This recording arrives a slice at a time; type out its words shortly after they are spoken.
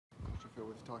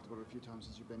We've talked about it a few times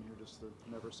since you've been here, just the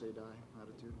never say die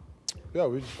attitude. Yeah,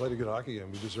 we just played a good hockey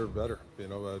game. We deserve better.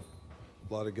 A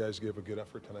lot of guys gave a good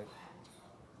effort tonight.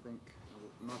 I think,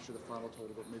 I'm not sure the final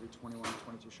total, but maybe 21,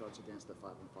 22 shots against at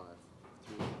 5-on-5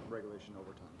 through regulation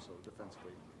overtime. So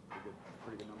defensively,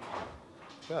 pretty good number.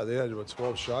 Yeah, they had about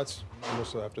 12 shots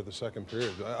almost after the second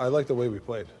period. I like the way we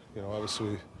played.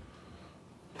 Obviously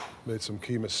made some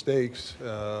key mistakes,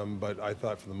 but I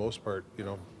thought for the most part, we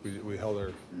had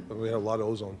a lot of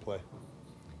ozone play.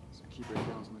 So key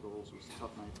breakdowns in the goals. It was a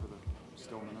tough night for the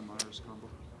Stillman and Myers combo.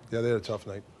 Yeah, they had a tough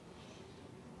night.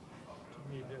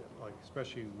 To me,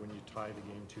 especially when you tie the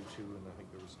game 2-2, and I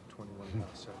think there was 21 and a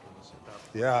half seconds at that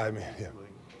point. Yeah, I mean, yeah.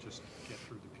 Just get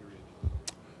through the period.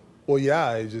 Well,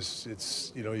 yeah,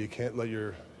 it's you can't let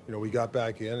your we got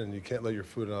back in, and you can't let your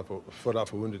foot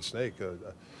off a wounded snake.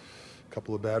 A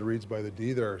couple of bad reads by the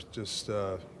D there. Just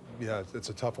yeah, it's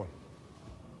a tough one.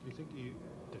 Do you think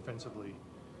defensively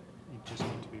you just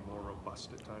need to be more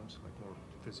robust at times, like more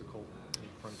physical in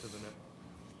front of the net?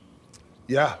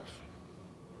 Yeah.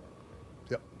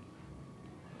 Yep.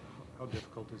 How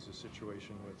difficult is the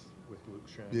situation with Luke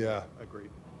Shan? Yeah. A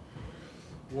great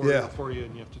warrior Yeah. for you,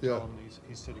 and you have to tell him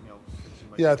he's sitting out because he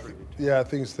might Yeah, be traded. yeah.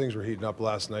 Things were heating up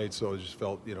last night, so I just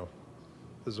felt this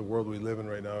is the world we live in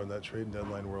right now, in that trade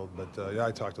deadline world. But yeah,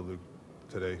 I talked to Luke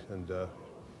today, and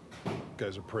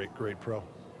guy's a great pro.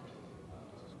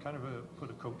 It's kind of put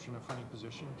a coach in a funny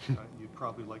position. You'd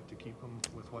probably like to keep him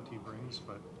with what he brings,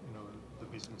 but the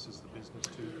business is the business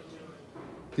too.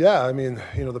 Yeah, I mean,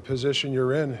 the position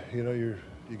you're in, you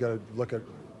got to look at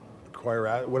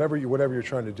acquire whatever you're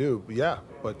trying to do.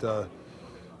 But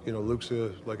Luke's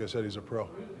like I said, he's a pro,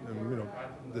 and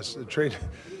this trade.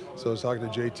 So I was talking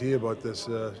to JT about this.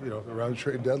 Around the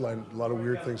trade deadline, a lot of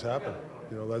weird things happen.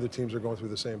 The other teams are going through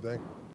the same thing.